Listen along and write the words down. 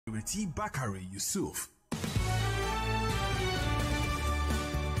Ireti Bakare-Yusuf.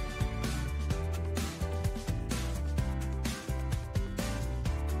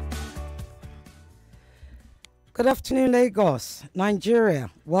 Good afternoon, Lagos, Nigeria.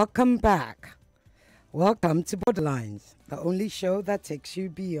 Welcome back. Welcome to Borderlines, the only show that takes you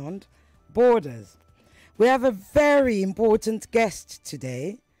beyond borders. We have a very important guest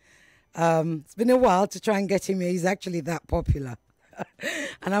today. It's been a while to try and get him here. He's actually that popular.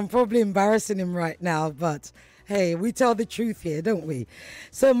 And I'm probably embarrassing him right now, but hey, we tell the truth here, don't we?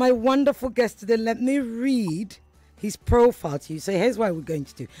 So my wonderful guest today, let me read his profile to you. So here's what we're going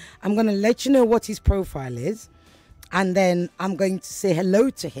to do. I'm going to let you know what his profile is, and then I'm going to say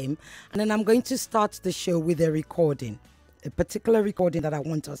hello to him, and then I'm going to start the show with a recording, a particular recording that I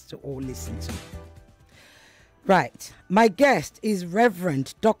want us to all listen to. Right. My guest is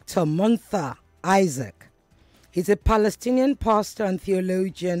Reverend Dr. Munther Isaac. He's a Palestinian pastor and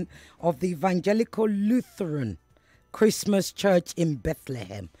theologian of the Evangelical Lutheran Christmas Church in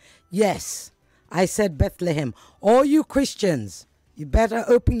Bethlehem. Yes, I said Bethlehem. All you Christians, you better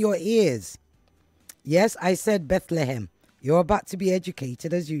open your ears. Yes, I said Bethlehem. You're about to be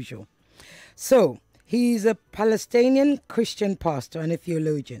educated as usual. So, he's a Palestinian Christian pastor and a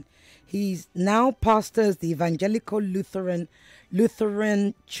theologian. He's now pastors the Evangelical Lutheran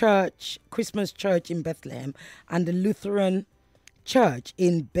Church, Christmas Church in Bethlehem, and the Lutheran Church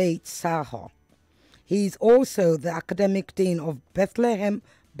in Beit Sahar. He's also the academic dean of Bethlehem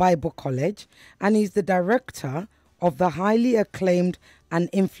Bible College, and he's the director of the highly acclaimed and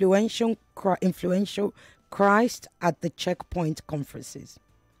influential Christ at the Checkpoint conferences.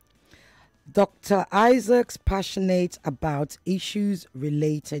 Dr. Isaac's passionate about issues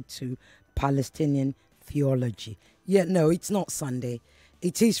related to Palestinian theology. Yeah, no, it's not Sunday.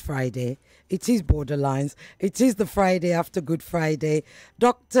 It is Friday. It is Borderlines. It is the Friday after Good Friday.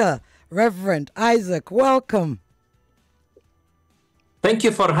 Dr. Reverend Isaac, welcome. Thank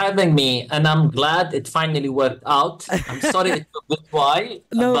you for having me, and I'm glad it finally worked out. I'm sorry it took a good while.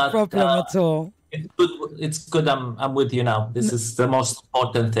 No problem at all. It's good. I'm with you now. This is the most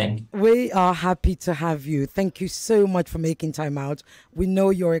important thing. We are happy to have you. Thank you so much for making time out. We know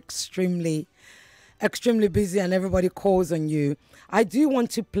you're extremely busy and everybody calls on you. I do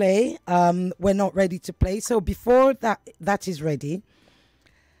want to play. We're not ready to play. So before that is ready,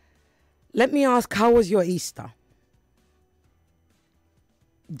 let me ask, how was your Easter?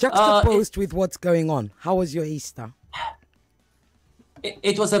 Juxtaposed with what's going on. How was your Easter?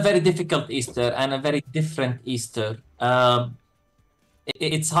 It was a very difficult Easter and a very different Easter.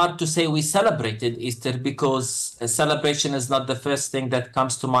 It's hard to say we celebrated Easter because a celebration is not the first thing that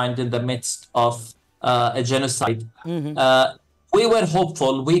comes to mind in the midst of a genocide. Mm-hmm. We were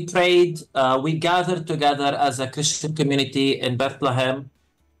hopeful. We prayed. We gathered together as a Christian community in Bethlehem.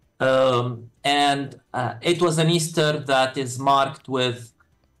 And it was an Easter that is marked with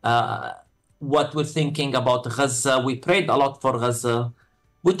what we're thinking about Gaza. We prayed a lot for Gaza.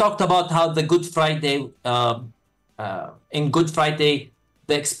 We talked about how the Good Friday, in Good Friday,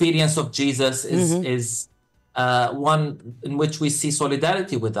 the experience of Jesus is one in which we see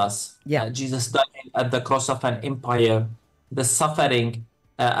solidarity with us. Yeah, Jesus dying at the cross of an empire, the suffering,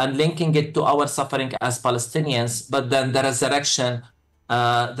 and linking it to our suffering as Palestinians, but then the resurrection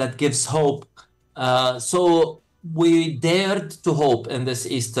that gives hope. So we dared to hope in this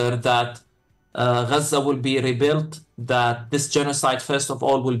Easter that Gaza will be rebuilt, that this genocide, first of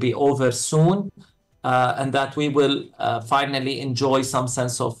all, will be over soon, and that we will finally enjoy some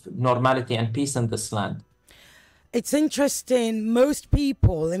sense of normality and peace in this land. It's interesting. Most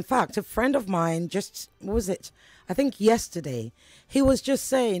people, in fact, a friend of mine I think yesterday, he was just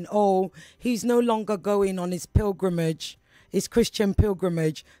saying, oh, he's no longer going on his pilgrimage, his Christian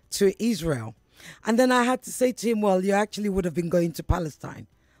pilgrimage to Israel. And then I had to say to him, well, you actually would have been going to Palestine.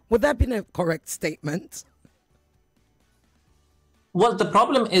 Would that be a correct statement? Well, the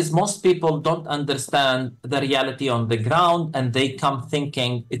problem is most people don't understand the reality on the ground, and they come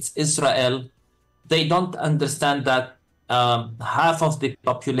thinking it's Israel. They don't understand that half of the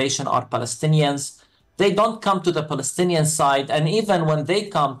population are Palestinians. They don't come to the Palestinian side. And even when they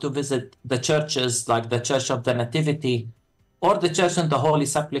come to visit the churches, like the Church of the Nativity or the Church in the Holy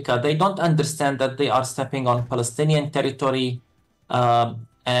Sepulchre, they don't understand that they are stepping on Palestinian territory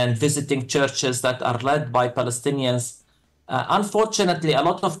and visiting churches that are led by Palestinians. Unfortunately, a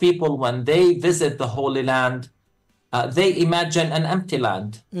lot of people, when they visit the Holy Land, they imagine an empty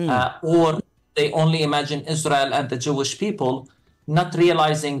land, or they only imagine Israel and the Jewish people, not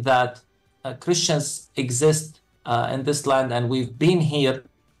realizing that Christians exist in this land, and we've been here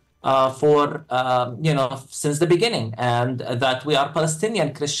since the beginning, and that we are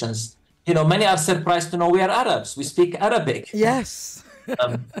Palestinian Christians. Many are surprised to know we are Arabs. We speak Arabic. Yes.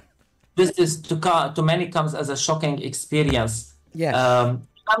 This is to many comes as a shocking experience. Yes. I'm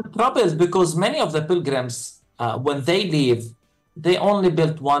troubled because many of the pilgrims, when they leave, they only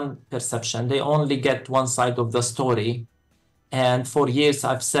built one perception. They only get one side of the story. And for years,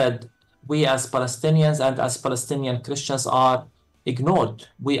 I've said, we as Palestinians and as Palestinian Christians are ignored.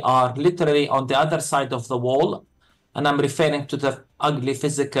 We are literally on the other side of the wall. And I'm referring to the ugly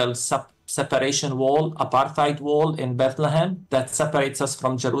physical separation wall, apartheid wall in Bethlehem that separates us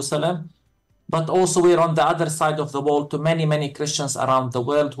from Jerusalem. But also we're on the other side of the wall to many, many Christians around the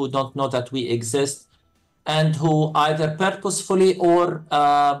world who don't know that we exist and who either purposefully or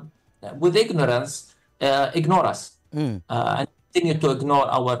with ignorance ignore us and continue to ignore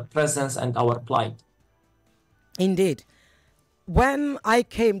our presence and our plight. Indeed. When I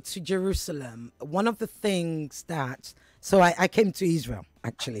came to Jerusalem, one of the things that... So I came to Israel,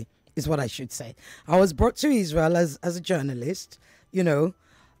 actually, is what I should say. I was brought to Israel as a journalist,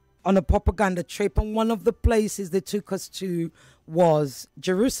 on a propaganda trip. And one of the places they took us to was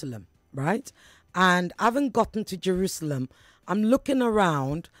Jerusalem, right? And having gotten to Jerusalem, I'm looking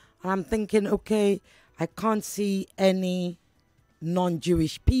around and I'm thinking, okay, I can't see any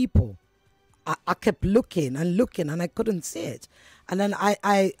non-Jewish people. I kept looking and I couldn't see it. And then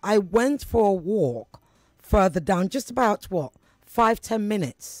I went for a walk further down, just about 5-10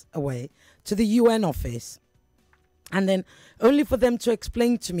 minutes away, to the UN office. And then only for them to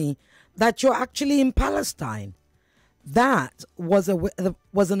explain to me that you're actually in Palestine. That was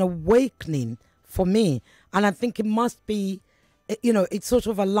an awakening for me. And I think it must be, it sort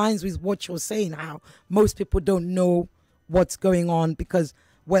of aligns with what you're saying, how most people don't know what's going on because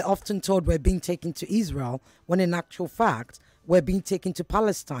we're often told we're being taken to Israel, when in actual fact, we're being taken to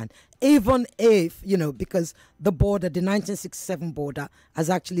Palestine. Even if, because the 1967 border has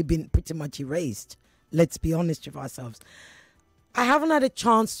actually been pretty much erased. Let's be honest with ourselves. I haven't had a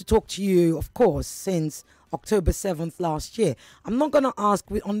chance to talk to you, of course, since October 7th last year. I'm not going to ask,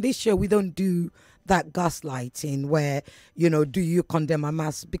 on this show, we don't do that gaslighting where, do you condemn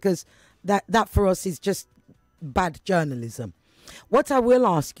Hamas? Because that for us is just bad journalism. What I will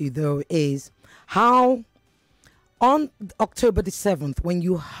ask you, though, is how on October the 7th, when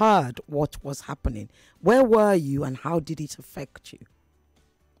you heard what was happening, where were you and how did it affect you?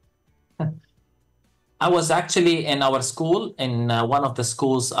 I was actually in our school, in one of the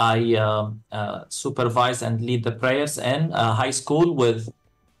schools I supervise and lead the prayers in, high school with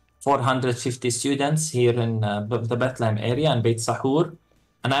 450 students here in the Bethlehem area in Beit Sahur.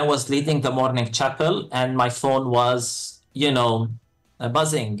 And I was leading the morning chapel and my phone was,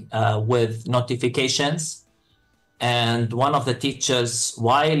 buzzing with notifications. And one of the teachers,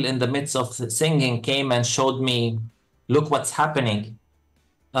 while in the midst of singing, came and showed me, look what's happening.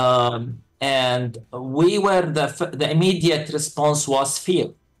 And we were, the immediate response was fear,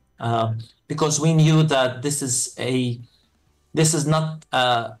 because we knew that this is not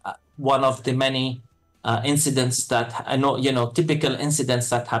one of the many incidents that I know, typical incidents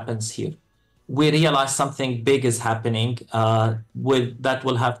that happens here. We realize something big is happening that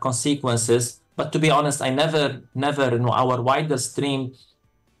will have consequences. But to be honest, I never in our widest dream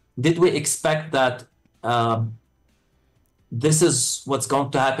did we expect that this is what's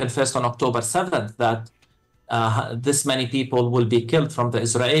going to happen first on October 7th, that this many people will be killed from the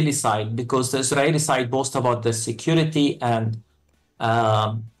Israeli side, because the Israeli side boasts about their security and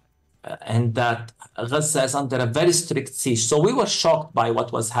that Gaza is under a very strict siege. So we were shocked by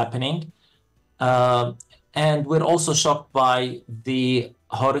what was happening. And we're also shocked by the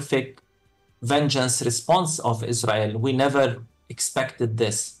horrific vengeance response of Israel. We never expected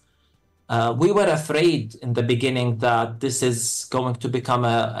this. We were afraid in the beginning that this is going to become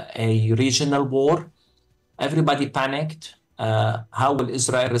a regional war. Everybody panicked. How will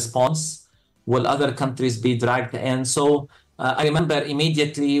Israel respond? Will other countries be dragged in? So I remember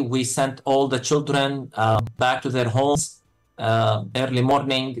immediately we sent all the children back to their homes early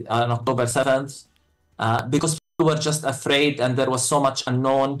morning on October 7th because people were just afraid and there was so much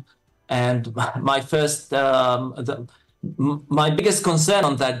unknown. And my biggest concern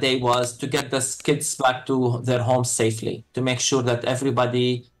on that day was to get the kids back to their homes safely, to make sure that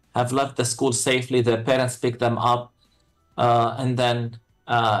everybody have left the school safely, their parents picked them up. And then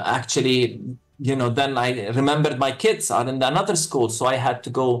then I remembered my kids are in another school, so I had to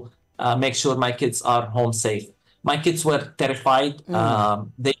go make sure my kids are home safe. My kids were terrified.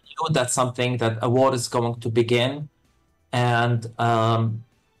 They knew that a war is going to begin. And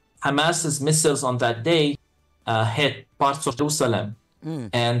Hamas's missiles on that day hit parts of Jerusalem.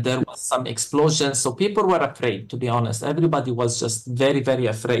 and there was some explosion. So people were afraid, to be honest. Everybody was just very, very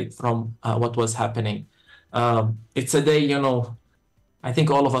afraid from what was happening. It's a day, you know, I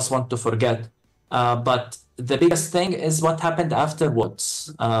think all of us want to forget. But the biggest thing is what happened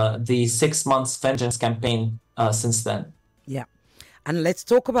afterwards, the 6 months vengeance campaign since then. Yeah. And let's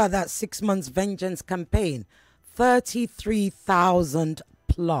talk about that 6 months vengeance campaign. 33,000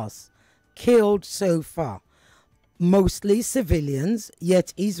 plus killed so far. Mostly civilians,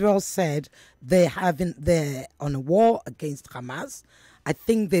 yet Israel said they're on a war against Hamas. I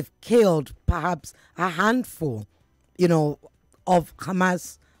think they've killed perhaps a handful, you know, of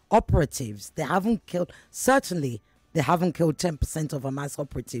Hamas operatives. They haven't killed, certainly they haven't killed 10% of Hamas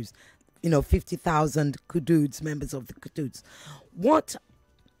operatives, you know, 50,000 Quds, members of the Quds. What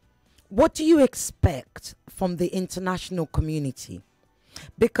do you expect from the international community?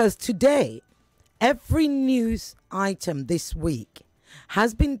 Because today, every news item this week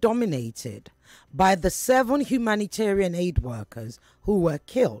has been dominated by the 7 humanitarian aid workers who were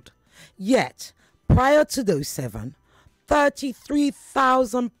killed. Yet, prior to those 7,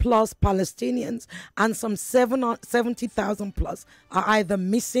 33,000 plus Palestinians and some 70,000 plus are either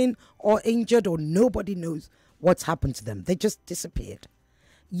missing or injured, or nobody knows what's happened to them. They just disappeared.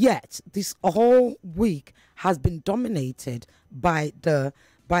 Yet, this whole week has been dominated by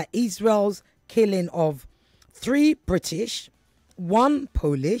Israel's killing of 3 British, 1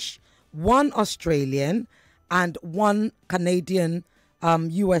 Polish, 1 Australian, and 1 Canadian,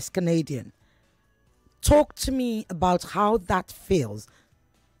 US Canadian. Talk to me about how that feels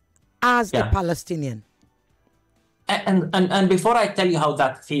as a Palestinian. And before I tell you how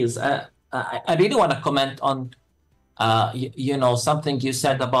that feels, I really want to comment on, you know, something you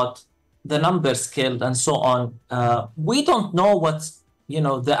said about the numbers killed and so on. We don't know what's, you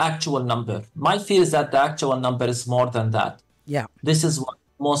know, the actual number. My fear is that the actual number is more than that. Yeah. This is what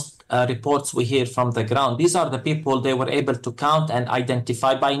most reports we hear from the ground. These are the people they were able to count and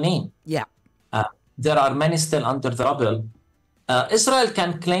identify by name. Yeah. There are many still under the rubble. Israel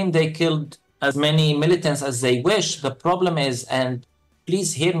can claim they killed as many militants as they wish. The problem is, and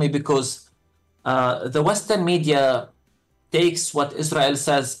please hear me, because the Western media takes what Israel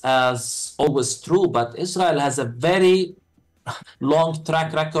says as always true, but Israel has a very long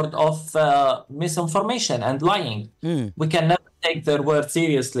track record of misinformation and lying. We can never take their word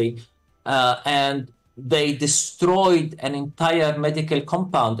seriously. And they destroyed an entire medical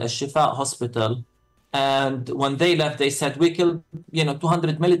compound, a Shifa hospital. And when they left, they said, we killed, you know,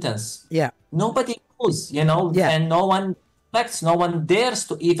 200 militants. Yeah. Nobody knows, you know, and no one dares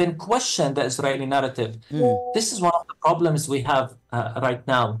to even question the Israeli narrative. This is one of the problems we have right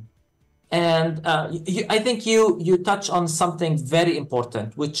now. And I think you touch on something very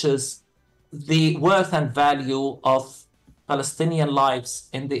important, which is the worth and value of Palestinian lives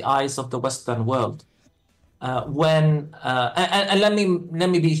in the eyes of the Western world. And let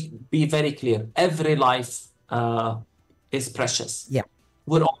me be very clear. Every life is precious. Yeah.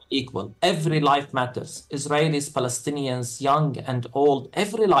 We're all equal. Every life matters. Israelis, Palestinians, young and old,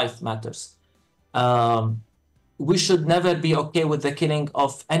 every life matters. We should never be okay with the killing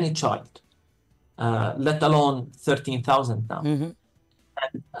of any child, let alone 13,000 now. And,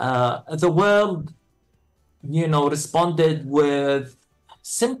 the world, you know, responded with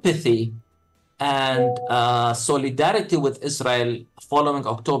sympathy and solidarity with Israel following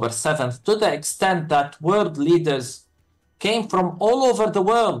October 7th, to the extent that world leaders came from all over the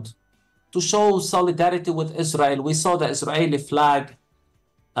world to show solidarity with Israel. We saw the Israeli flag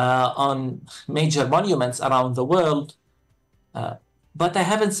on major monuments around the world, but I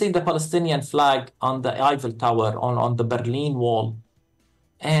haven't seen the Palestinian flag on the Eiffel Tower, on the Berlin Wall.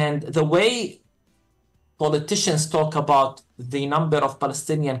 And the way politicians talk about the number of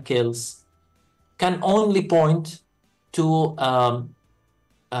Palestinian kills can only point to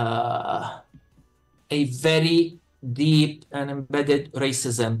a very deep and embedded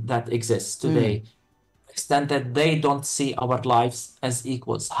racism that exists today, extent that they don't see our lives as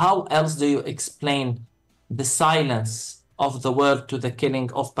equals. How else do you explain the silence of the world to the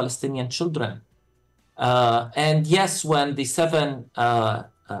killing of Palestinian children? And yes, when the 7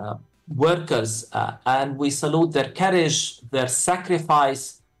 workers, and we salute their courage, their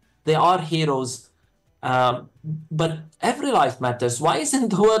sacrifice, they are heroes. But every life matters. Why isn't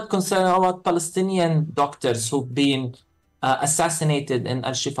the world concerned about Palestinian doctors who've been assassinated in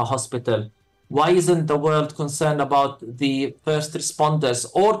Al-Shifa hospital? Why isn't the world concerned about the first responders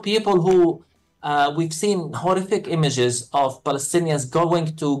or people who we've seen horrific images of Palestinians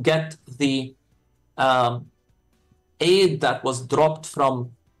going to get the aid that was dropped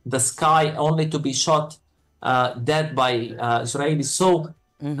from the sky only to be shot dead by Israelis. So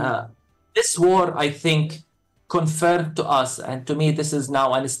this war, I think, confirmed to us, and to me this is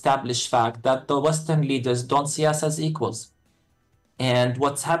now an established fact, that the Western leaders don't see us as equals. And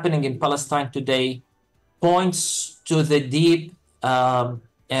what's happening in Palestine today points to the deep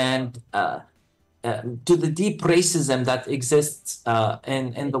racism that exists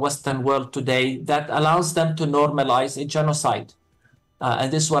in the Western world today, that allows them to normalize a genocide.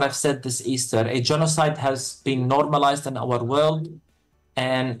 And this is what I've said this Easter. A genocide has been normalized in our world.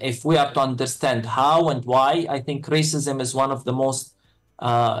 And if we are to understand how and why, I think racism is one of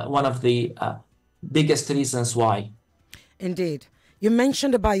the biggest reasons why. Indeed. You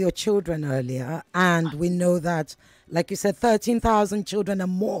mentioned about your children earlier, and we know that, like you said, 13,000 children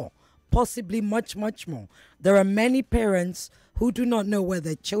and more, possibly much, much more. There are many parents who do not know where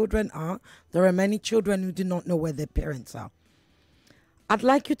their children are. There are many children who do not know where their parents are. I'd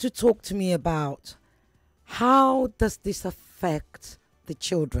like you to talk to me about how does this affect the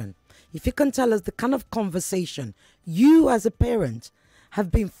children? If you can tell us the kind of conversation you as a parent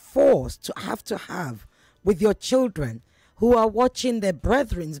have been forced to have with your children who are watching their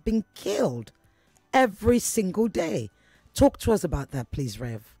brethren being killed every single day. Talk to us about that, please,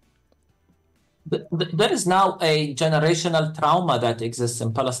 Rev. There is now a generational trauma that exists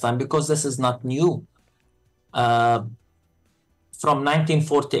in Palestine, because this is not new. From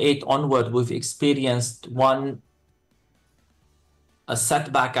 1948 onward, we've experienced a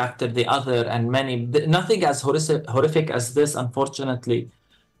setback after the other, and nothing as horrific as this, unfortunately.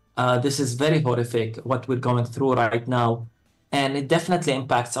 This is very horrific, what we're going through right now. And it definitely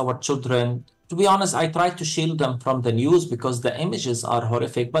impacts our children. To be honest, I try to shield them from the news because the images are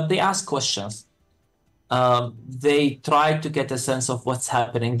horrific, but they ask questions. They try to get a sense of what's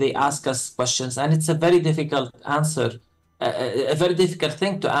happening. They ask us questions, and it's a very difficult thing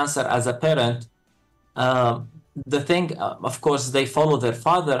to answer as a parent. The thing, of course, they follow their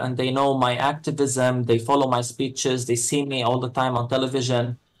father, and they know my activism. They follow my speeches. They see me all the time on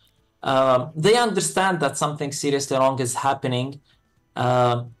television. They understand that something seriously wrong is happening.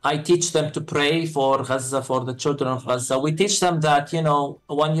 I teach them to pray for Gaza, for the children of Gaza. We teach them that,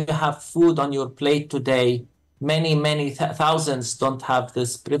 when you have food on your plate today, many thousands don't have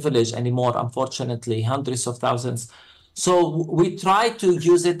this privilege anymore, unfortunately, hundreds of thousands. So we try to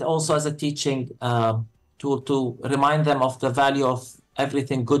use it also as a teaching tool to remind them of the value of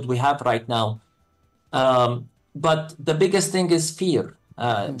everything good we have right now. But the biggest thing is fear.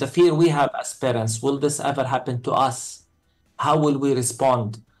 The fear we have as parents. Will this ever happen to us? How will we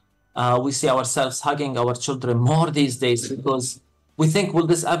respond? We see ourselves hugging our children more these days because we think, will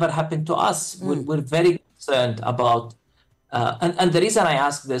this ever happen to us? We're very concerned about, and the reason I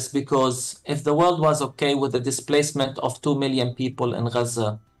ask this, because if the world was okay with the displacement of 2 million people in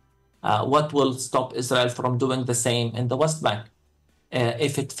Gaza, what will stop Israel from doing the same in the West Bank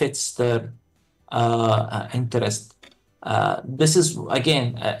if it fits their interest? This is,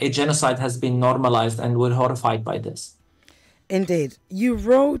 again, a genocide has been normalized, and we're horrified by this. Indeed. You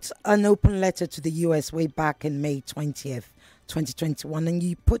wrote an open letter to the US way back in May 20th, 2021, and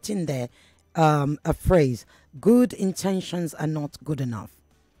you put in there a phrase, good intentions are not good enough.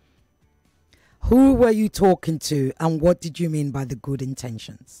 Who were you talking to, and what did you mean by the good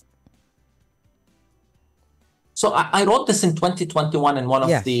intentions? So I wrote this in 2021 in one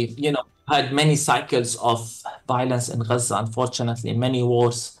of the, had many cycles of violence in Gaza, unfortunately, many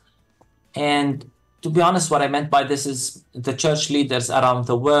wars. And to be honest, what I meant by this is the church leaders around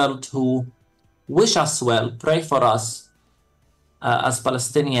the world who wish us well, pray for us as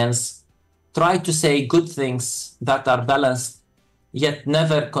Palestinians, try to say good things that are balanced, yet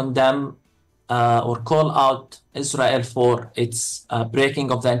never condemn or call out Israel for its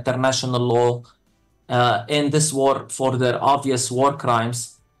breaking of the international law in this war for their obvious war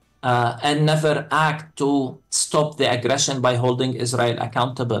crimes, and never act to stop the aggression by holding Israel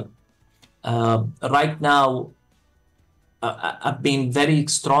accountable. Right now, I've been very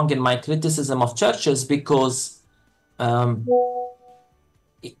strong in my criticism of churches because, they're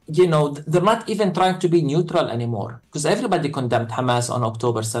not even trying to be neutral anymore, because everybody condemned Hamas on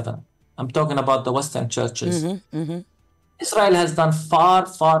October 7th. I'm talking about the Western churches. Israel has done far,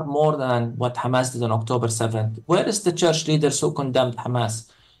 far more than what Hamas did on October 7th. Where is the church leaders who condemned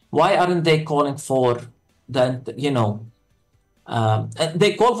Hamas? Why aren't they calling for they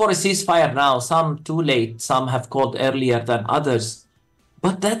call for a ceasefire now, some too late, some have called earlier than others.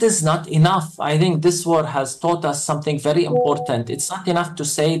 But that is not enough. I think this war has taught us something very important. It's not enough to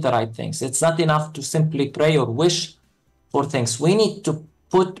say the right things. It's not enough to simply pray or wish for things. We need to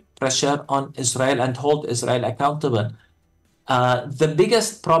put pressure on Israel and hold Israel accountable. The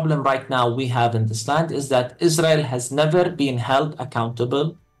biggest problem right now we have in this land is that Israel has never been held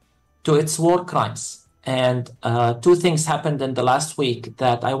accountable to its war crimes. And two things happened in the last week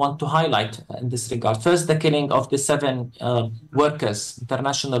that I want to highlight in this regard. First, the killing of the 7 workers,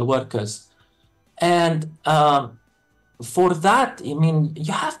 international workers. And for that, I mean,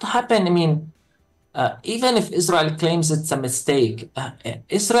 you have to happen, I mean, even if Israel claims it's a mistake,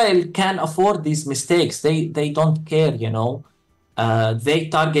 Israel can afford these mistakes. They don't care, you know. They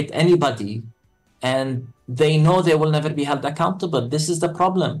target anybody, and they know they will never be held accountable. This is the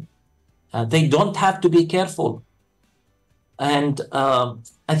problem. They don't have to be careful. And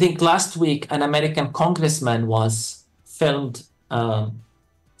I think last week, an American congressman was filmed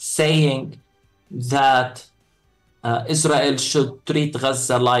saying that Israel should treat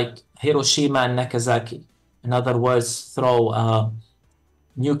Gaza like Hiroshima and Nagasaki. In other words, throw a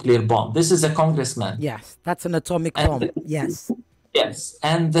nuclear bomb. This is a congressman. Yes, that's an atomic bomb. Yes. Yes.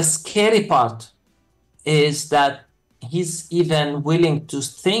 And the scary part is that he's even willing to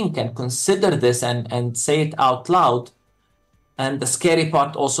think and consider this and say it out loud. And the scary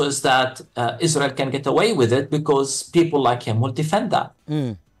part also is that Israel can get away with it because people like him will defend that.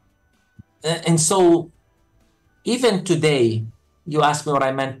 And so even today, you asked me what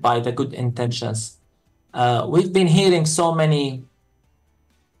I meant by the good intentions. We've been hearing so many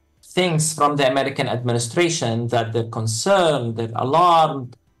things from the American administration that they're concerned, they're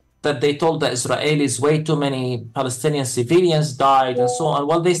alarmed, that they told the Israelis way too many Palestinian civilians died and so on.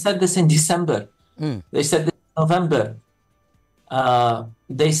 Well, they said this in December. They said this in November.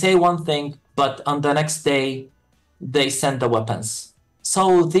 They say one thing, but on the next day, they send the weapons.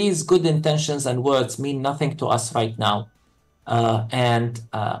 So these good intentions and words mean nothing to us right now.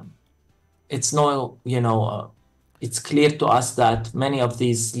 It's no, you know, it's clear to us that many of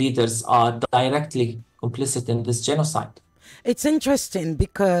these leaders are directly complicit in this genocide. It's interesting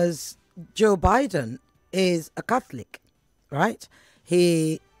because Joe Biden is a Catholic, right?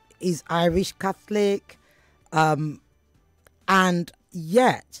 He is Irish Catholic, and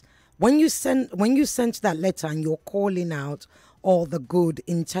yet when you sent that letter and you're calling out all the good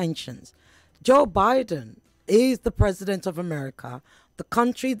intentions, Joe Biden is the president of America, the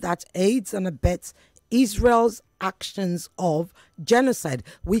country that aids and abets Israel's actions of genocide.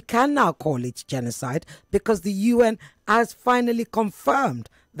 We can now call it genocide because the UN has finally confirmed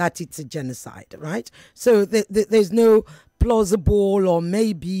that it's a genocide, right? So there's no plausible or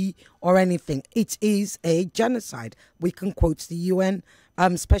maybe or anything. It is a genocide. We can quote the UN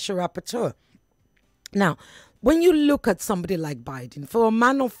Special Rapporteur. Now, when you look at somebody like Biden, for a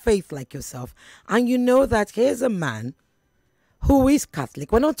man of faith like yourself, and you know that here's a man who is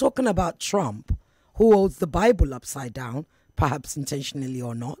Catholic. We're not talking about Trump, who holds the Bible upside down, perhaps intentionally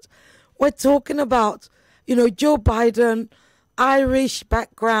or not. We're talking about, you know, Joe Biden, Irish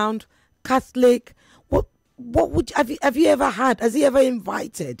background, Catholic. What would have you ever had? Has he ever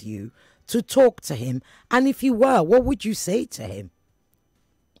invited you to talk to him? And if you were, what would you say to him?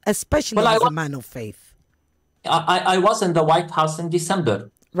 Especially as a man of faith. I was in the White House in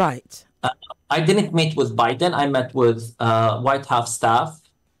December. Right. I didn't meet with Biden. I met with White House staff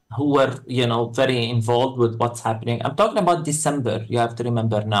who were, you know, very involved with what's happening. I'm talking about December. You have to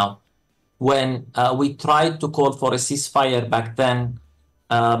remember now, when we tried to call for a ceasefire back then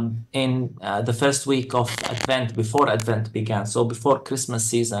in the first week of Advent, before Advent began, so before Christmas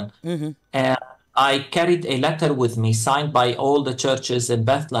season. And I carried a letter with me signed by all the churches in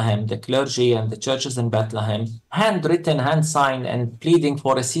Bethlehem, the clergy and the churches in Bethlehem, handwritten, hand-signed, and pleading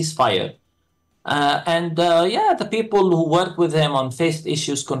for a ceasefire. The people who work with him on faith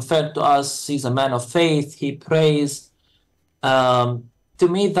issues confirmed to us he's a man of faith, he prays. To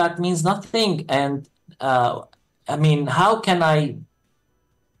me, that means nothing. And I mean, how can I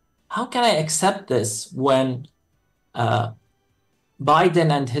accept this when Biden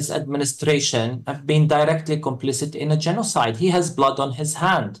and his administration have been directly complicit in a genocide? He has blood on his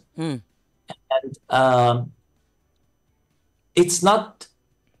hand. And it's not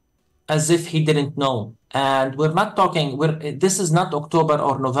as if he didn't know. And we're not talking, this is not October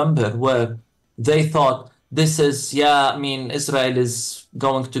or November where they thought this is, Israel is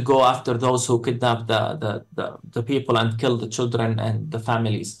going to go after those who kidnap the people and kill the children and the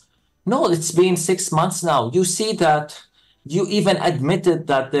families. No, it's been 6 months now. You see that you even admitted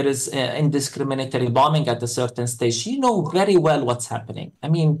that there is indiscriminatory bombing at a certain stage. You know very well what's happening. I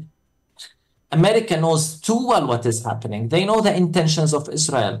mean, America knows too well what is happening. They know the intentions of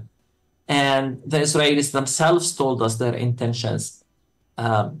Israel. And the Israelis themselves told us their intentions.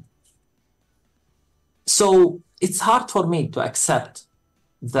 So it's hard for me to accept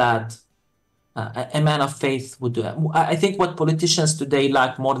that a man of faith would do. I think what politicians today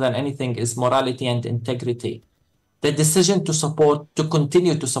lack more than anything is morality and integrity. The decision to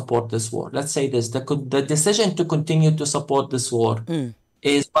continue to support this war. Let's say this, the decision to continue to support this war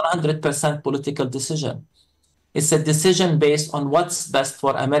is 100% political decision. It's a decision based on what's best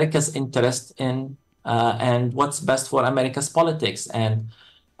for America's interest in and what's best for America's politics. And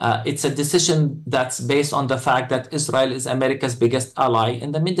it's a decision that's based on the fact that Israel is America's biggest ally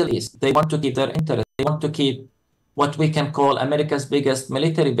in the Middle East. They want to keep their interest. They want to keep what we can call America's biggest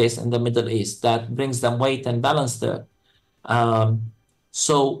military base in the Middle East that brings them weight and balance there.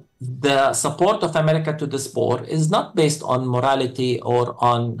 So the support of America to this war is not based on morality or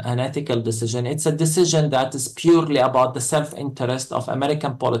on an ethical decision. It's a decision that is purely about the self-interest of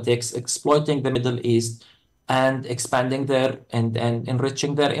American politics, exploiting the Middle East and expanding their and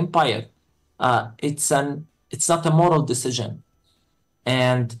enriching their empire. It's not a moral decision.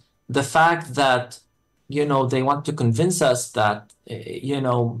 And the fact that, you know, they want to convince us that, you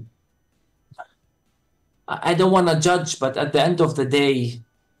know, I don't want to judge, but at the end of the day,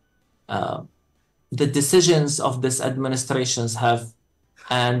 the decisions of this administrations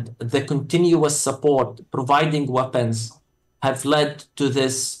and the continuous support, providing weapons, have led to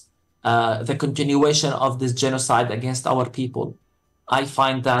this, the continuation of this genocide against our people. I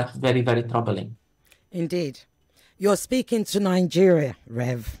find that very, very troubling. Indeed. You're speaking to Nigeria,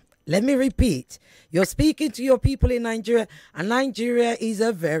 Rev. Let me repeat. You're speaking to your people in Nigeria, and Nigeria is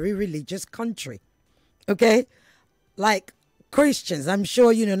a very religious country. Okay? Like Christians, I'm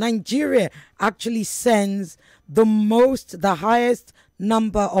sure, you know, Nigeria actually sends the highest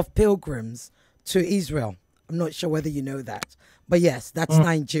number of pilgrims to Israel. I'm not sure whether you know that. But yes, that's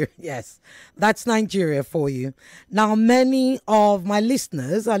Nigeria. Yes, that's Nigeria for you. Now, many of my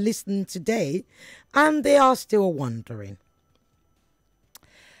listeners are listening today, and they are still wondering.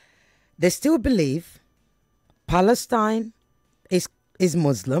 They still believe Palestine is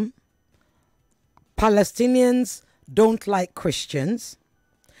Muslim. Palestinians don't like Christians.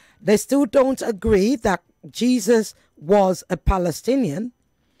 They still don't agree that Jesus was a Palestinian.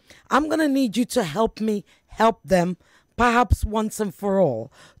 I'm going to need you to help them, perhaps once and for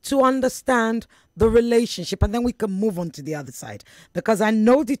all, to understand the relationship, and then we can move on to the other side, because I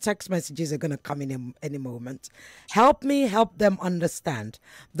know the text messages are going to come in any moment. Help them understand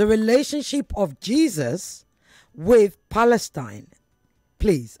the relationship of Jesus with Palestine.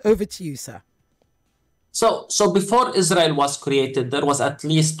 Please, over to you, sir. So before Israel was created, there was at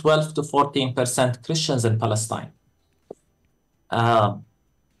least 12 to 14% Christians in Palestine.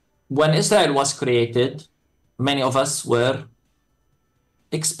 When Israel was created, many of us were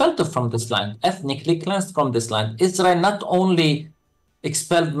expelled from this land, ethnically cleansed from this land. Israel not only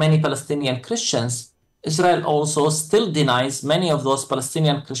expelled many Palestinian Christians, Israel also still denies many of those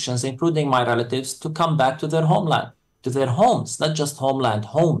Palestinian Christians, including my relatives, to come back to their homeland, to their homes, not just homeland,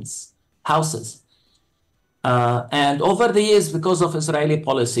 homes, houses. And over the years, because of Israeli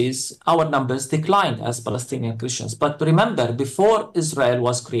policies, our numbers declined as Palestinian Christians. But remember, before Israel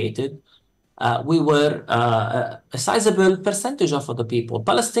was created, we were a sizable percentage of the people.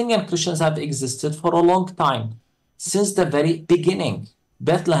 Palestinian Christians have existed for a long time, since the very beginning.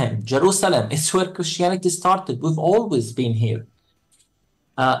 Bethlehem, Jerusalem, it's where Christianity started. We've always been here.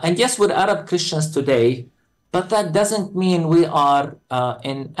 And yes, we're Arab Christians today, but that doesn't mean we are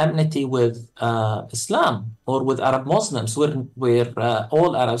in enmity with Islam or with Arab Muslims. We're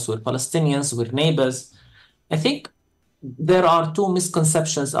all Arabs, we're Palestinians, we're neighbors. I think there are two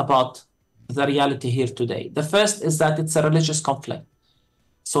misconceptions about the reality here today. The first is that it's a religious conflict.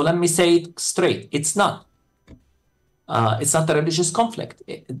 So let me say it straight. It's not. It's not a religious conflict.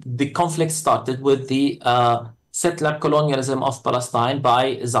 The conflict started with the settler colonialism of Palestine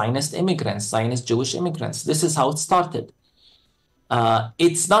by Zionist immigrants, Zionist Jewish immigrants. This is how it started.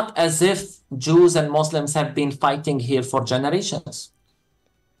 It's not as if Jews and Muslims have been fighting here for generations.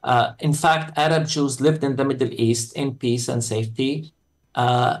 In fact, Arab Jews lived in the Middle East in peace and safety,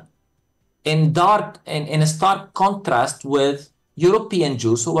 in a stark contrast with European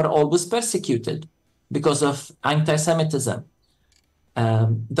Jews who were always persecuted because of anti-Semitism.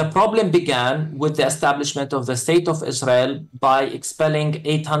 The problem began with the establishment of the State of Israel by expelling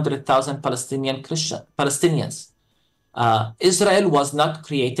 800,000 Palestinians. Israel was not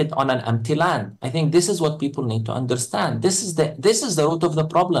created on an empty land. I think this is what people need to understand. This is the root of the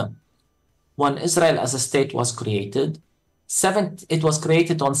problem. When Israel as a state was created, it was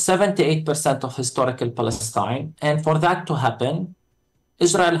created on 78% of historical Palestine, and for that to happen,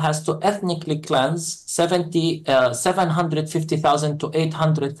 Israel has to ethnically cleanse 750,000 to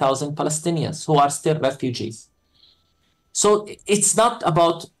 800,000 Palestinians who are still refugees. So it's not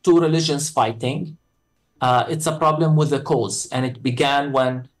about two religions fighting. It's a problem with the cause. And it began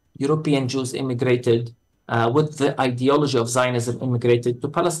when European Jews immigrated with the ideology of Zionism, immigrated to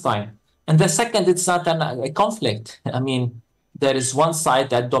Palestine. And the second, it's not a conflict. I mean, there is one side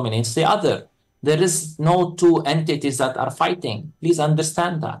that dominates the other. There is no two entities that are fighting. Please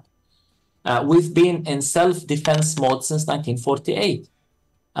understand that. We've been in self-defense mode since 1948.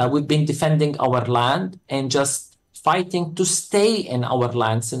 We've been defending our land and just fighting to stay in our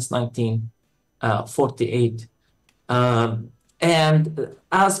land since 1948. And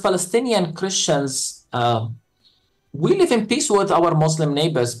as Palestinian Christians, we live in peace with our Muslim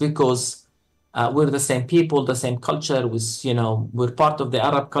neighbors because we're the same people, the same culture. We're part of the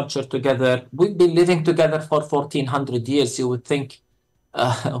Arab culture together. We've been living together for 1400 years. You would think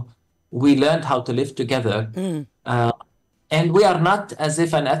we learned how to live together. And we are not as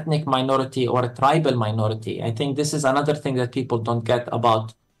if an ethnic minority or a tribal minority. I think this is another thing that people don't get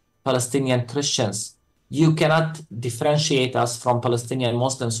about Palestinian Christians. You cannot differentiate us from Palestinian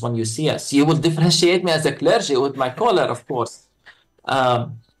Muslims when you see us. You will differentiate me as a clergy with my collar, of course.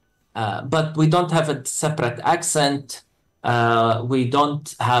 But we don't have a separate accent. We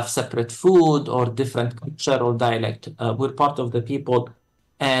don't have separate food or different culture or dialect. We're part of the people.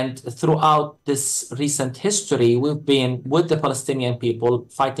 And throughout this recent history, we've been with the Palestinian people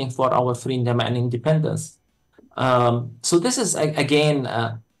fighting for our freedom and independence. So this is, again,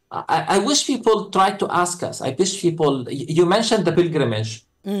 I wish people try to ask us. I wish people, you mentioned the pilgrimage.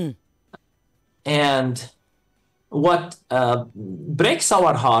 And what breaks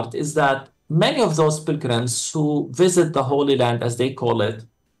our heart is that many of those pilgrims who visit the Holy Land, as they call it,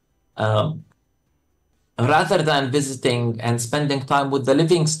 rather than visiting and spending time with the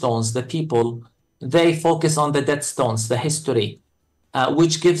living stones, the people, they focus on the dead stones, the history,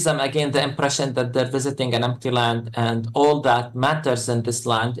 which gives them, again, the impression that they're visiting an empty land and all that matters in this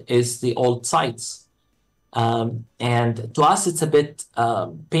land is the old sites. And to us, it's a bit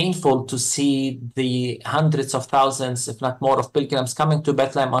painful to see the hundreds of thousands, if not more, of pilgrims coming to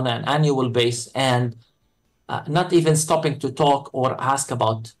Bethlehem on an annual basis and not even stopping to talk or ask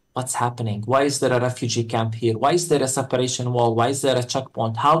about what's happening. Why is there a refugee camp here? Why is there a separation wall? Why is there a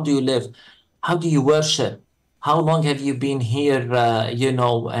checkpoint? How do you live? How do you worship? How long have you been here,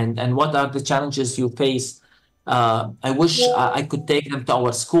 and what are the challenges you face? I wish I could take them to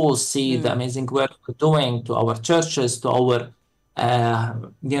our schools, see the amazing work we're doing, to our churches, to our,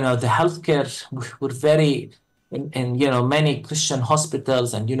 the healthcare. We're very, in many Christian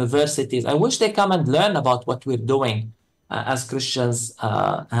hospitals and universities. I wish they come and learn about what we're doing as Christians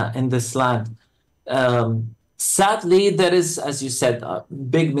in this land. Sadly, there is, as you said,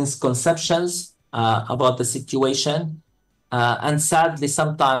 big misconceptions about the situation. And sadly,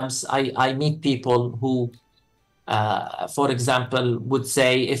 sometimes I meet people who, for example, would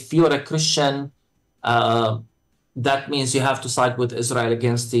say, if you're a Christian, that means you have to side with Israel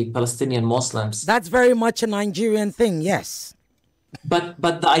against the Palestinian Muslims. That's very much a Nigerian thing, yes. But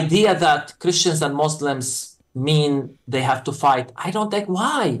the idea that Christians and Muslims mean they have to fight, I don't think,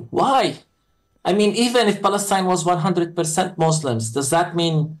 why? I mean, even if Palestine was 100% Muslims, does that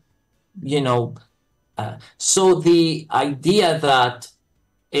mean, so the idea that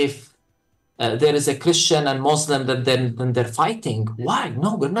if there is a Christian and Muslim, then they're fighting. Why?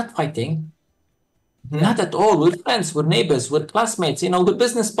 No, we're not fighting. Not at all. We're friends, we're neighbors, we're classmates, we're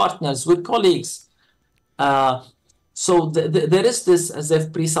business partners, we're colleagues. So there is this as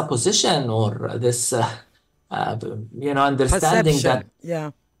if presupposition or this, understanding perception.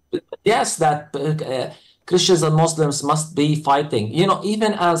 that, yes, that Christians and Muslims must be fighting.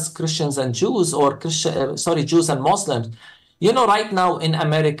 Even as Christians and Jews, or Jews and Muslims, right now in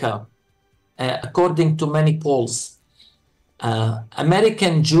America, according to many polls,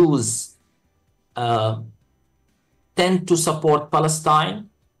 American Jews tend to support Palestine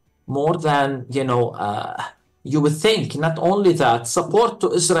more than, you would think. Not only that, support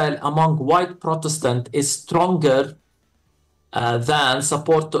to Israel among white Protestant is stronger than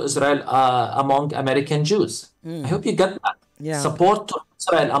support to Israel among American Jews. I hope you get that. Yeah. Support to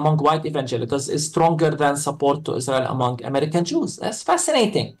Israel among white evangelicals is stronger than support to Israel among American Jews. That's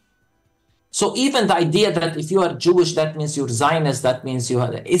fascinating. So even the idea that if you are Jewish, that means you're Zionist, that means you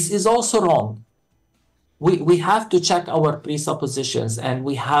are, is also wrong. We have to check our presuppositions, and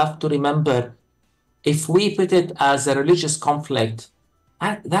we have to remember, if we put it as a religious conflict,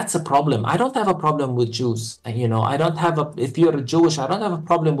 that's a problem. I don't have a problem with Jews. I don't have if you're Jewish, I don't have a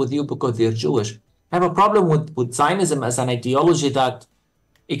problem with you because you're Jewish. I have a problem with Zionism as an ideology that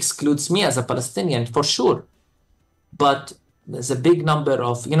excludes me as a Palestinian, for sure. But There's a big number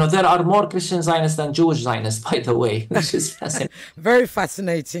of, there are more Christian Zionists than Jewish Zionists, by the way, which is fascinating. Very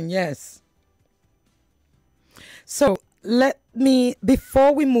fascinating, yes. So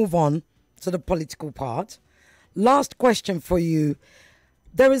before we move on to the political part, last question for you.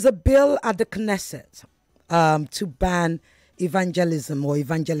 There is a bill at the Knesset to ban evangelism or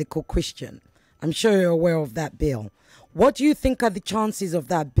evangelical Christian. I'm sure you're aware of that bill. What do you think are the chances of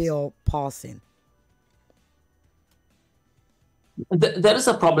that bill passing? There is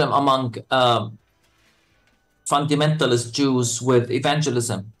a problem among fundamentalist Jews with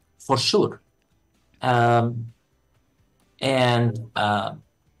evangelism, for sure.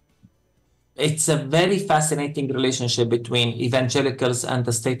 It's a very fascinating relationship between evangelicals and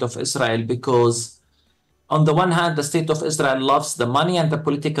the State of Israel, because on the one hand, the State of Israel loves the money and the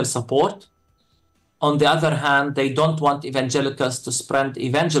political support. On the other hand, they don't want evangelicals to spread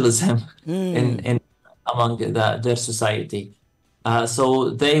evangelism among their society.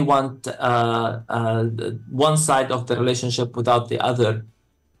 So they want one side of the relationship without the other.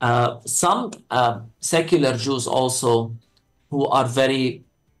 Some secular Jews also, who are very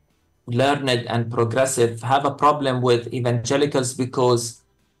learned and progressive, have a problem with evangelicals, because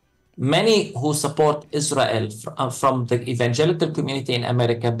many who support Israel from the evangelical community in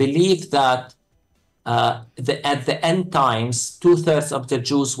America believe that at the end times, 2/3 of the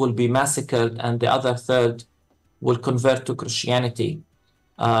Jews will be massacred and the other third will convert to Christianity.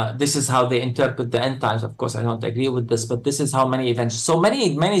 This is how they interpret the end times. Of course, I don't agree with this, but this is how many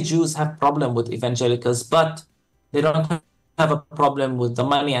Jews have problem with evangelicals, but they don't have a problem with the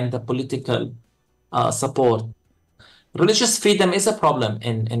money and the political support. Religious freedom is a problem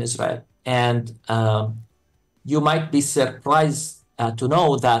in Israel, and you might be surprised to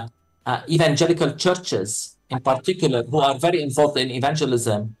know that evangelical churches in particular, who are very involved in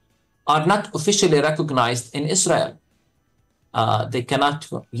evangelism, are not officially recognized in Israel. They cannot,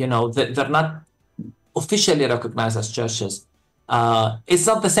 they're not officially recognized as churches. It's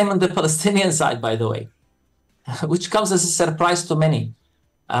not the same on the Palestinian side, by the way, which comes as a surprise to many.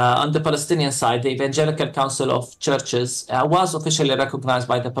 On the Palestinian side, the Evangelical Council of Churches was officially recognized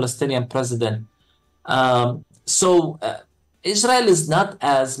by the Palestinian president. So Israel is not,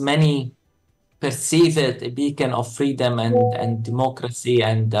 as many perceive it, a beacon of freedom and democracy,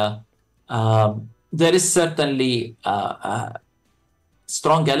 and there is certainly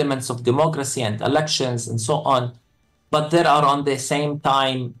strong elements of democracy and elections and so on, but there are on the same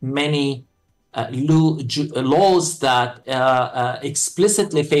time many laws that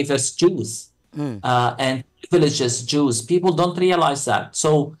explicitly favors Jews and privileges Jews. People don't realize that.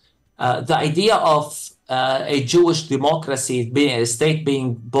 So the idea of a Jewish democracy, being a state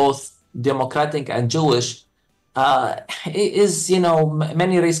being both democratic and Jewish, is,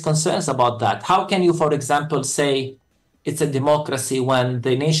 many raise concerns about that. How can you, for example, say it's a democracy when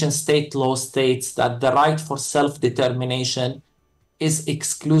the nation state law states that the right for self-determination is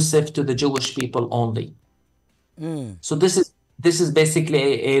exclusive to the Jewish people only? So this is basically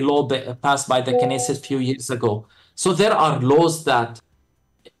a law passed by the Knesset a few years ago. So there are laws that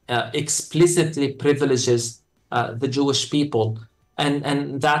explicitly privileges the Jewish people,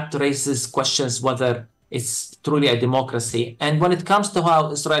 and that raises questions whether it's truly a democracy. And when it comes to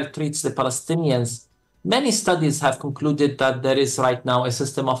how Israel treats the Palestinians, many studies have concluded that there is right now a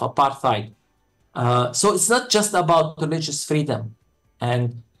system of apartheid. So it's not just about religious freedom,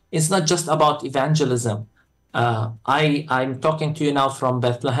 and it's not just about evangelism. I'm talking to you now from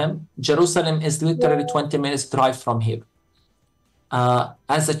Bethlehem. Jerusalem is literally 20 minutes drive from here.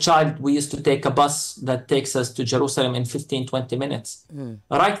 As a child, we used to take a bus that takes us to Jerusalem in 15-20 minutes.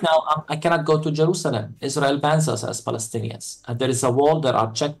 Right now, I cannot go to Jerusalem. Israel bans us as Palestinians. There is a wall, there are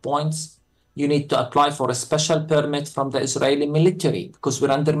checkpoints. You need to apply for a special permit from the Israeli military, because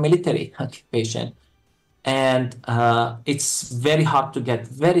we're under military occupation. And it's very hard to get.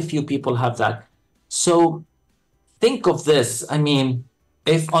 Very few people have that. So think of this. I mean,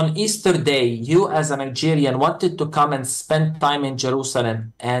 if on Easter Day, you as a Nigerian wanted to come and spend time in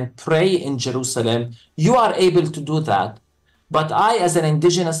Jerusalem and pray in Jerusalem, you are able to do that. But I, as an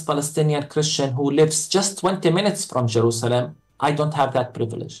indigenous Palestinian Christian who lives just 20 minutes from Jerusalem, I don't have that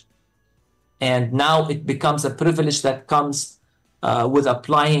privilege. And now it becomes a privilege that comes with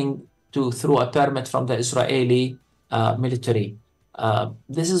applying through a permit from the Israeli military.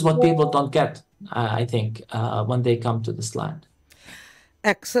 This is what people don't get, I think, when they come to this land.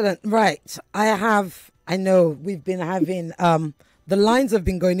 Excellent. Right. I know we've been having, the lines have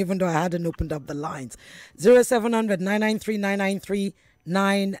been going, even though I hadn't opened up the lines. 0700 993 993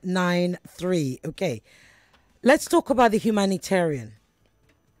 993. Okay. Let's talk about the humanitarian.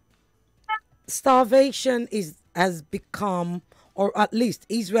 Starvation is has become, or at least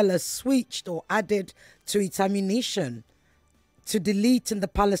Israel has switched or added to its ammunition to deleting the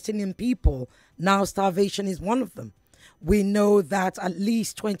Palestinian people. Now starvation is one of them. We know that at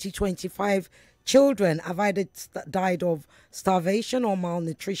least 25 children have either died of starvation or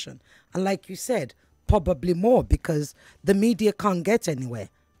malnutrition. And like you said, probably more, because the media can't get anywhere,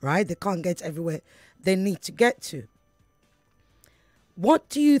 right? They can't get everywhere they need to get to. What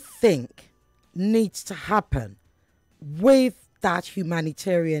do you think needs to happen with that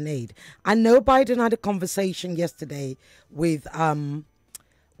humanitarian aid? I know Biden had a conversation yesterday with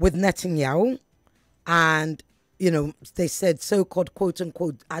Netanyahu, and they said so-called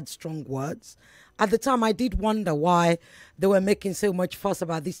quote-unquote add strong words. At the time, I did wonder why they were making so much fuss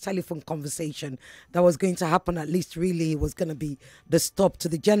about this telephone conversation that was going to happen. At least really was going to be the stop to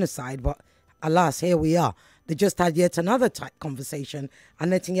the genocide. But alas, here we are. They just had yet another type conversation,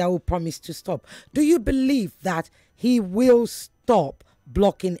 and Netanyahu promised to stop. Do you believe that he will stop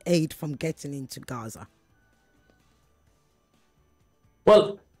blocking aid from getting into Gaza?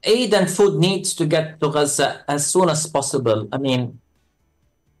 Well, aid and food needs to get to Gaza as soon as possible. I mean,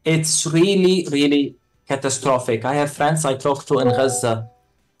 it's really, really catastrophic. I have friends I talk to in Gaza.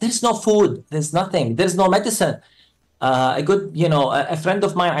 There's no food. There's nothing. There's no medicine. A friend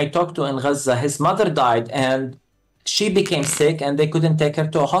of mine I talked to in Gaza, his mother died and she became sick and they couldn't take her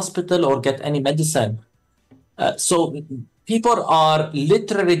to a hospital or get any medicine. So people are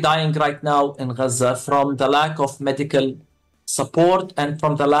literally dying right now in Gaza from the lack of medical support and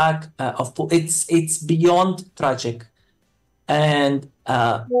from the lack of food. It's beyond tragic. And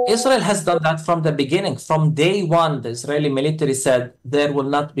Israel has done that from the beginning. From day one, the Israeli military said there will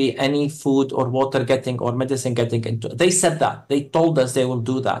not be any food or water getting or medicine getting into. They said that. They told us they will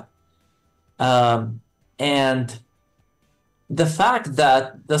do that. And the fact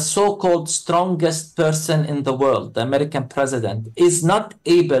that the so-called strongest person in the world, the American president, is not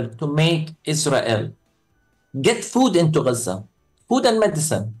able to make Israel get food into Gaza, food and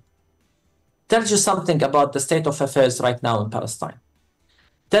medicine, tells you something about the state of affairs right now in Palestine.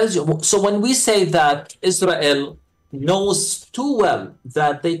 Tells you. So when we say that Israel knows too well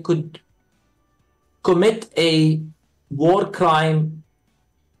that they could commit a war crime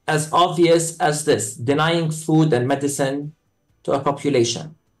as obvious as this, denying food and medicine to a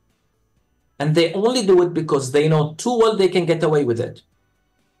population, and they only do it because they know too well they can get away with it.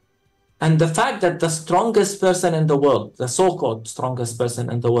 And the fact that the strongest person in the world, the so-called strongest person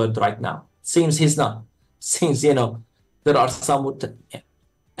in the world right now, seems he's not. Seems, there are some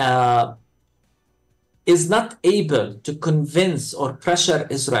is not able to convince or pressure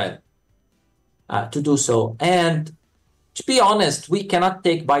Israel to do so. And to be honest, we cannot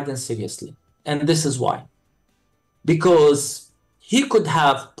take Biden seriously. And this is why. Because he could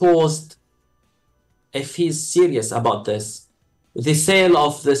have paused, if he's serious about this, the sale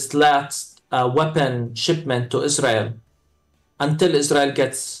of this last weapon shipment to Israel until Israel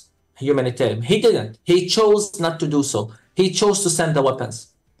gets humanitarian. He didn't. He chose not to do so. He chose to send the weapons.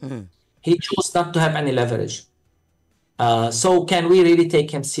 Mm-hmm. He chose not to have any leverage. So can we really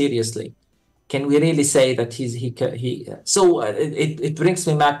take him seriously? Can we really say that it brings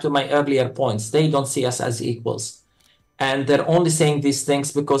me back to my earlier points. They don't see us as equals. And they're only saying these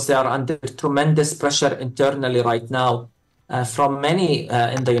things because they are under tremendous pressure internally right now from many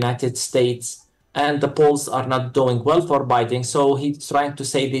in the United States. And the polls are not doing well for Biden. So he's trying to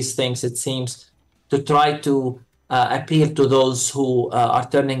say these things, it seems, to try to appeal to those who are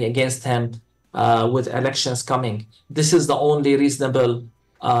turning against him with elections coming. This is the only reasonable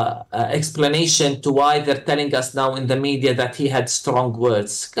explanation to why they're telling us now in the media that he had strong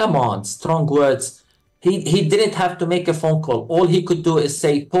words. Come on, strong words. He didn't have to make a phone call. All he could do is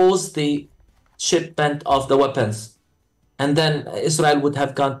say, pause the shipment of the weapons. And then Israel would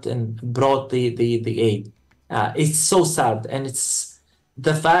have gone and brought the aid. It's so sad. And it's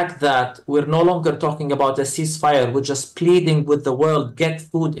the fact that we're no longer talking about a ceasefire. We're just pleading with the world, get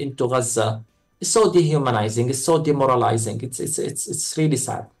food into Gaza. It's so dehumanizing. It's so demoralizing. It's really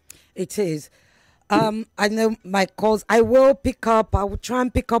sad. It is. I know my calls. I will try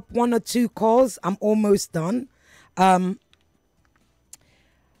and pick up one or two calls. I'm almost done.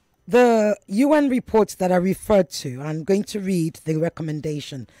 The UN reports that I referred to, I'm going to read the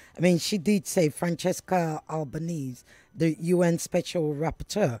recommendation. I mean, she did say, Francesca Albanese, the UN Special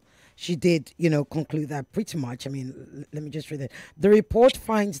Rapporteur, she did, conclude that pretty much. I mean, let me just read it. The report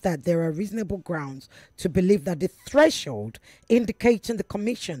finds that there are reasonable grounds to believe that the threshold indicating the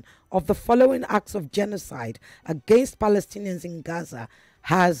commission of the following acts of genocide against Palestinians in Gaza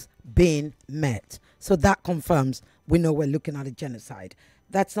has been met. So that confirms we know we're looking at a genocide.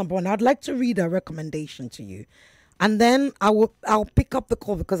 That's number one. I'd like to read a recommendation to you. And then I'll pick up the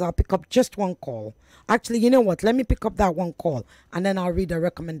call, because I'll pick up just one call. Actually, you know what? Let me pick up that one call and then I'll read a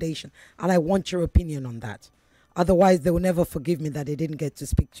recommendation. And I want your opinion on that. Otherwise, they will never forgive me that they didn't get to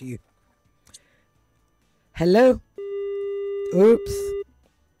speak to you. Hello? Oops.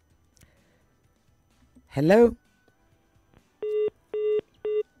 Hello?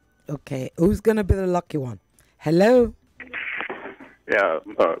 Okay, who's going to be the lucky one? Hello? Yeah,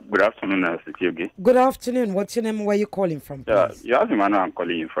 good afternoon, Sitiogi. Good afternoon. What's your name and where you calling from, please? Yeah, Emmanuel, I'm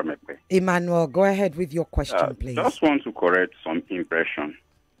calling you from Ekpe. Emmanuel, go ahead with your question, please. Just want to correct some impression.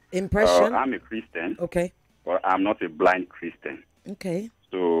 Impression? I'm a Christian. Okay. But I'm not a blind Christian. Okay.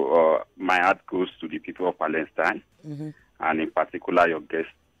 So my heart goes to the people of Palestine, and in particular your guest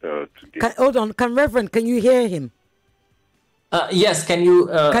today. Hold on, Reverend, can you hear him? Yes, can you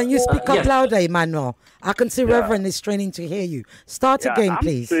speak up yes. louder, Emmanuel? I can see Reverend is straining to hear you. Start again,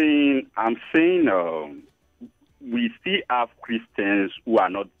 please. I'm saying we still have Christians who are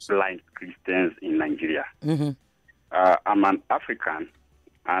not blind Christians in Nigeria. I'm an African,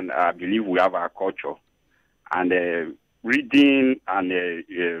 and I believe we have our culture. And reading and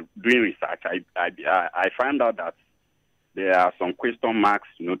doing research, I found out that there are some question marks,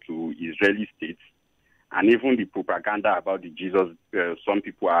 to Israeli states, and even the propaganda about the Jesus some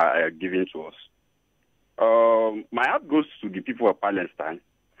people are giving to us. My heart goes to the people of Palestine,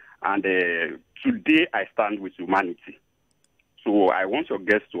 and today I stand with humanity. So I want your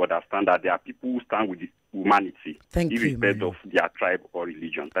guests to understand that there are people who stand with humanity, irrespective of their tribe or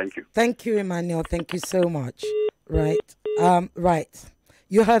religion. Thank you. Thank you, Emmanuel. Thank you so much. Right. Right.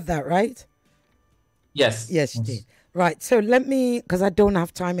 You heard that, right? Yes. Yes, you did. Right. So let me, because I don't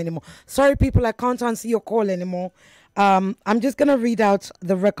have time anymore. Sorry, people, I can't answer your call anymore. I'm just going to read out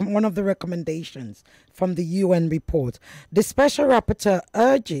one of the recommendations from the UN report. The Special Rapporteur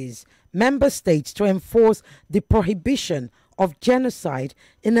urges member states to enforce the prohibition of genocide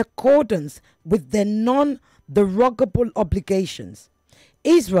in accordance with their non-derogable obligations.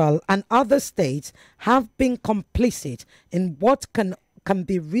 Israel and other states have been complicit in what can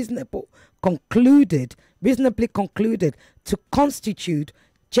be reasonably concluded to constitute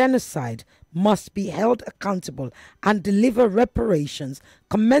genocide, must be held accountable and deliver reparations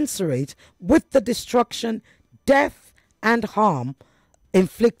commensurate with the destruction, death, and harm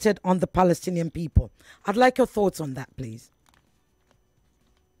inflicted on the Palestinian people. I'd like your thoughts on that, please.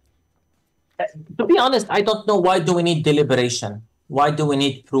 To be honest, I don't know, why do we need deliberation? Why do we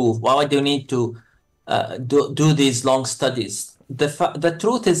need proof? Why do we need to do these long studies? The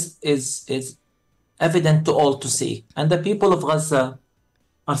truth is evident to all to see. And the people of Gaza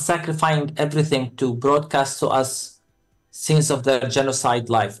are sacrificing everything to broadcast to us scenes of their genocide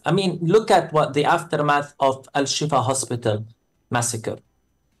life. I mean, look at what the aftermath of Al-Shifa Hospital massacre.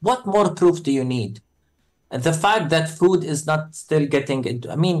 What more proof do you need? And the fact that food is not still getting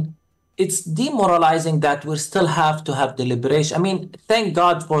into, I mean, it's demoralizing that we still have to have deliberation. I mean, thank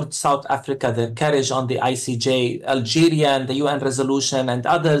God for South Africa, their courage on the ICJ, Algeria and the UN resolution and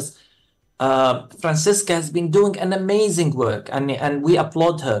others. Francisca has been doing an amazing work, and we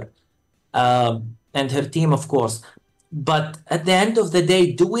applaud her and her team, of course. But at the end of the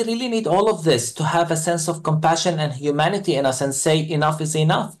day, do we really need all of this to have a sense of compassion and humanity in us and say enough is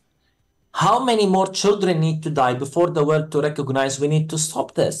enough? How many more children need to die before the world to recognize we need to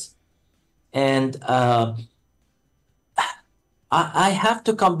stop this? And I have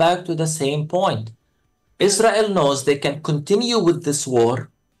to come back to the same point. Israel knows they can continue with this war.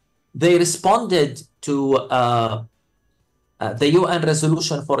 They responded to the UN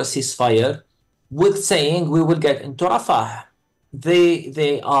resolution for a ceasefire with saying we will get into Rafah.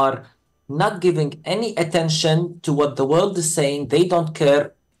 They are not giving any attention to what the world is saying. They don't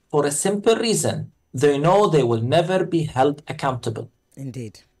care for a simple reason. They know they will never be held accountable.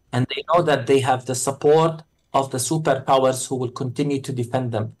 Indeed. And they know that they have the support of the superpowers who will continue to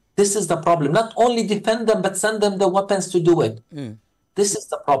defend them. This is the problem. Not only defend them, but send them the weapons to do it. This is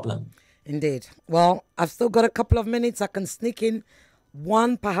the problem. Indeed. Well, I've still got a couple of minutes. I can sneak in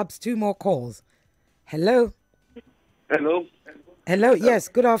one, perhaps two more calls. Hello? Hello? Hello? Yes,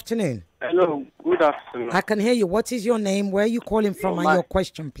 good afternoon. Hello, good afternoon. I can hear you. What is your name? Where are you calling from? And your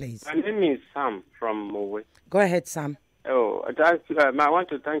question, please. My name is Sam from Mowe. Go ahead, Sam. Oh, I want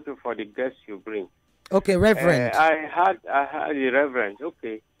to thank you for the guests you bring. Okay, Reverend. I had the Reverend.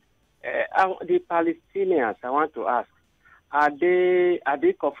 Okay. The Palestinians, I want to ask, are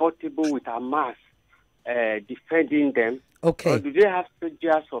they comfortable with Hamas defending them? Okay. Or do they have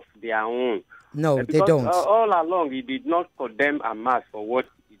soldiers of their own? No, they don't. All along, he did not condemn Hamas for what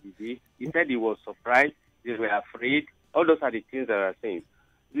he did. He said he was surprised, they were afraid. All those are the things that are saying.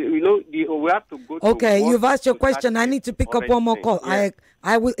 We have to go. Okay, to you've asked your question. I need to pick up one more call. Yeah.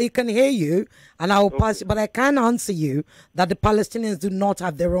 I will. He can hear you, and I will pass you. But I can answer you that the Palestinians do not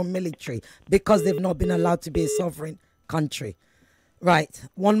have their own military because they've not been allowed to be a sovereign country. Right.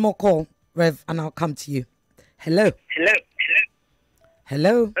 One more call, Rev, and I'll come to you. Hello.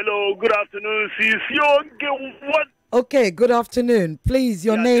 Hello. Hello. Good afternoon. What? Okay. Good afternoon. Please,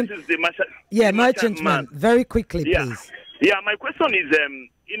 your name. This is the merchant man. Very quickly, please. Yeah. My question is,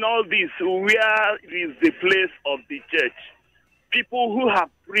 in all this, where is the place of the church? People who have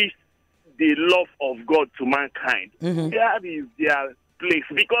preached the love of God to mankind. Where is their place?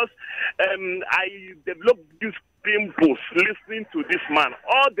 Because I developed this pimples listening to this man.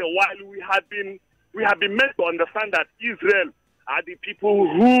 All the while we have been made to understand that Israel are the people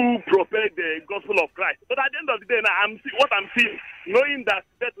who propel the gospel of Christ. But at the end of the day, now, what I'm seeing, knowing that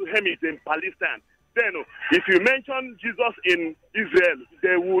Bethlehem is in Palestine, then if you mention Jesus in Israel,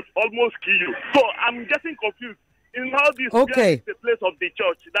 they would almost kill you. So I'm getting confused. In all this, where is the place of the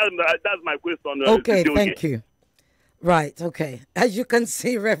church? That's my question. Okay, thank you. Right, okay. As you can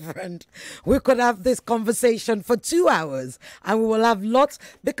see, Reverend, we could have this conversation for 2 hours and we will have lots,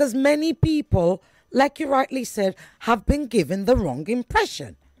 because many people, like you rightly said, have been given the wrong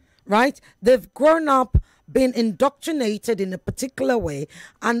impression, right? They've grown up, been indoctrinated in a particular way,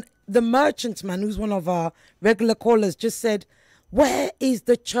 and the merchantman, who's one of our regular callers, just said, where is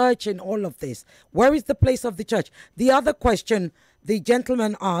the church in all of this? Where is the place of the church? The other question the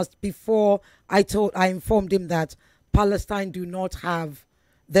gentleman asked before I informed him that Palestine do not have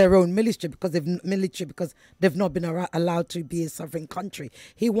their own military because they've not been allowed to be a sovereign country.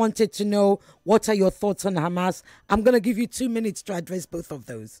 He wanted to know, what are your thoughts on Hamas? I'm going to give you 2 minutes to address both of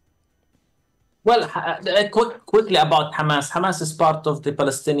those. Well, quickly about Hamas. Hamas is part of the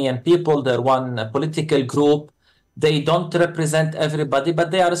Palestinian people. They're one political group. They don't represent everybody,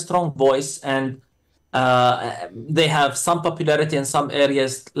 but they are a strong voice, and they have some popularity in some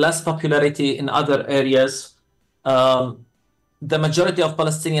areas, less popularity in other areas. The majority of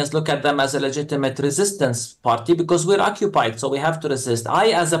Palestinians look at them as a legitimate resistance party because we're occupied, so we have to resist.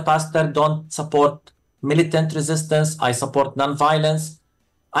 I, as a pastor, don't support militant resistance. I support nonviolence.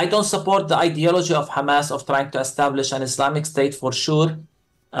 I don't support the ideology of Hamas of trying to establish an Islamic state for sure.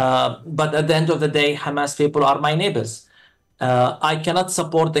 But at the end of the day, Hamas people are my neighbors. I cannot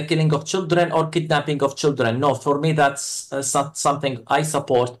support the killing of children or kidnapping of children. No, for me, that's not something I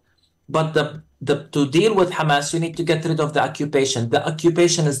support. But to deal with Hamas, you need to get rid of the occupation. The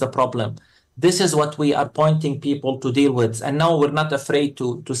occupation is the problem. This is what we are pointing people to deal with. And now we're not afraid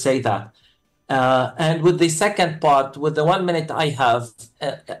to say that. And with the second part, with the 1 minute I have,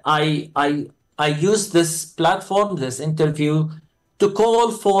 I use this platform, this interview, to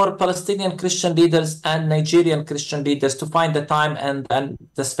call for Palestinian Christian leaders and Nigerian Christian leaders to find the time and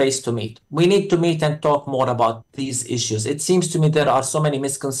the space to meet. We need to meet and talk more about these issues. It seems to me there are so many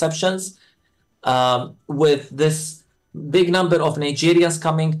misconceptions with this big number of Nigerians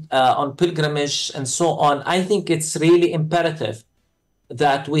coming on pilgrimage and so on. I think it's really imperative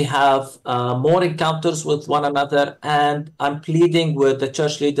that we have more encounters with one another, and I'm pleading with the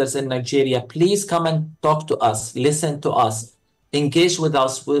church leaders in Nigeria, please come and talk to us, listen to us, engage with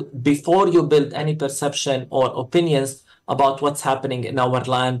us before you build any perception or opinions about what's happening in our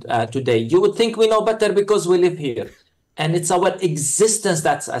land today. You would think we know better because we live here, and it's our existence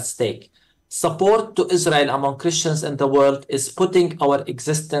that's at stake. Support to Israel among Christians in the world is putting our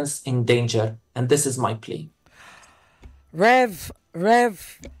existence in danger, and this is my plea. Rev,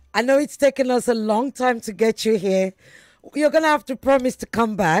 I know it's taken us a long time to get you here. You're going to have to promise to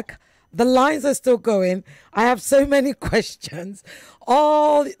come back. The lines are still going. I have so many questions.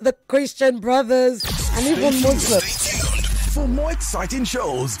 All the Christian brothers and even Muslims. Stay tuned for more exciting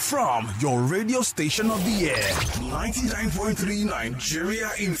shows from your radio station of the year, 99.3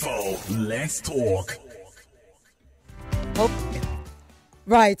 Nigeria Info. Let's talk. Okay.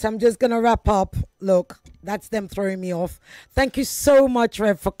 Right, I'm just going to wrap up. Look, that's them throwing me off. Thank you so much,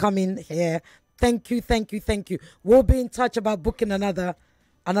 Rev, for coming here. Thank you. We'll be in touch about booking another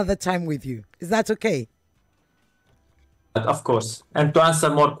time with you. Is that okay? Of course. And to answer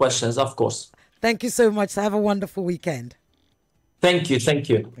more questions, of course. Thank you so much. Have a wonderful weekend. Thank you. Thank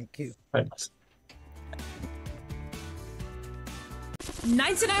you. Thanks.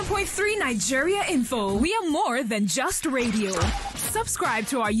 99.3 Nigeria Info. We are more than just radio. Subscribe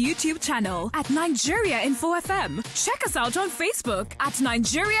to our YouTube channel at Nigeria Info FM. Check us out on Facebook at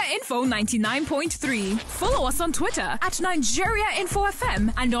Nigeria Info 99.3. Follow us on Twitter at Nigeria Info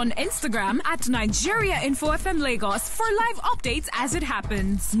FM and on Instagram at Nigeria Info FM Lagos for live updates as it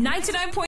happens. 99.